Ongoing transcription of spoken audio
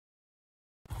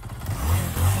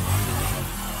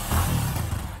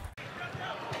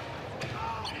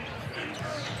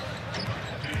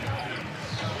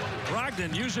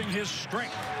Brogdon using his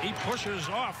strength. He pushes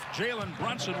off Jalen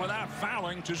Brunson without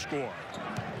fouling to score.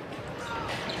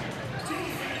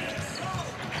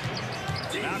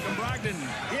 Malcolm Brogdon.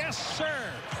 Yes,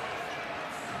 sir.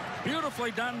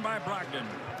 Beautifully done by Brogdon.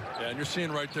 Yeah, and you're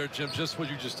seeing right there, Jim, just what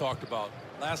you just talked about.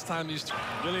 Last time these two...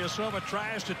 Ilyasova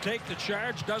tries to take the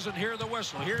charge, doesn't hear the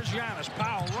whistle. Here's Giannis.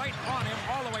 Powell right on him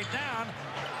all the way down.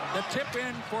 The tip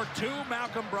in for two,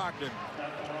 Malcolm Brogdon.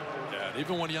 Yeah, and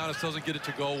even when Giannis doesn't get it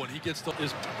to go, when he gets to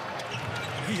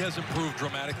he has improved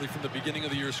dramatically from the beginning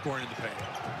of the year scoring in the paint.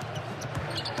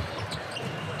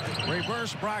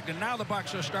 Reverse Brogdon. Now the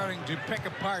Bucks are starting to pick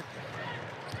apart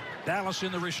Dallas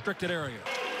in the restricted area.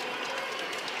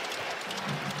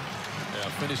 Yeah,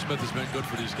 Finney-Smith has been good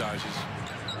for these guys. He's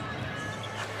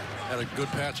had a good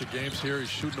patch of games here. He's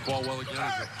shooting the ball well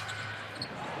again.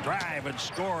 Drive and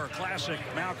score. Classic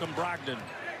Malcolm Brogdon.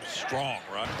 Strong,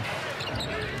 right?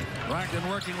 Brogdon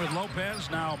working with Lopez.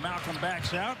 Now Malcolm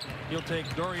backs out. He'll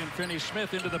take Dorian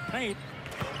Finney-Smith into the paint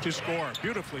to score.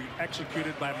 Beautifully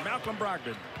executed by Malcolm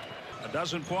Brogdon. A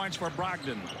dozen points for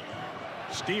Brogdon.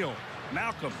 Steal.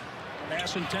 Malcolm.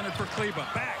 Pass intended for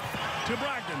Kleba. Back to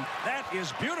Brogdon. That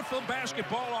is beautiful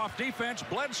basketball off defense.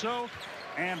 Bledsoe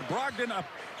and Brogdon, a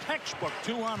textbook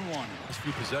 2-on-1. A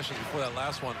few possessions before that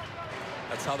last one.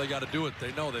 That's how they got to do it.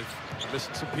 They know they're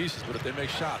missing some pieces, but if they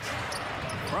make shots.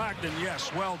 Brogdon,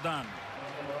 yes, well done.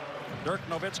 Dirk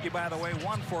Nowitzki, by the way,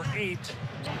 1 for 8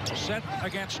 set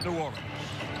against New Orleans.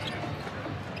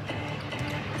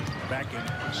 Back in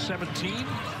 17,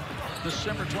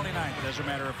 December 29th, as a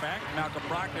matter of fact. Malcolm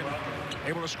Brogdon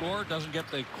able to score, doesn't get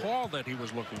the call that he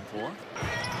was looking for.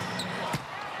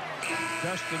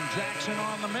 Justin Jackson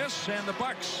on the miss, and the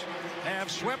Bucks have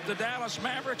swept the Dallas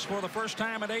Mavericks for the first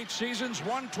time in 8 seasons,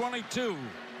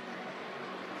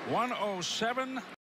 122-107.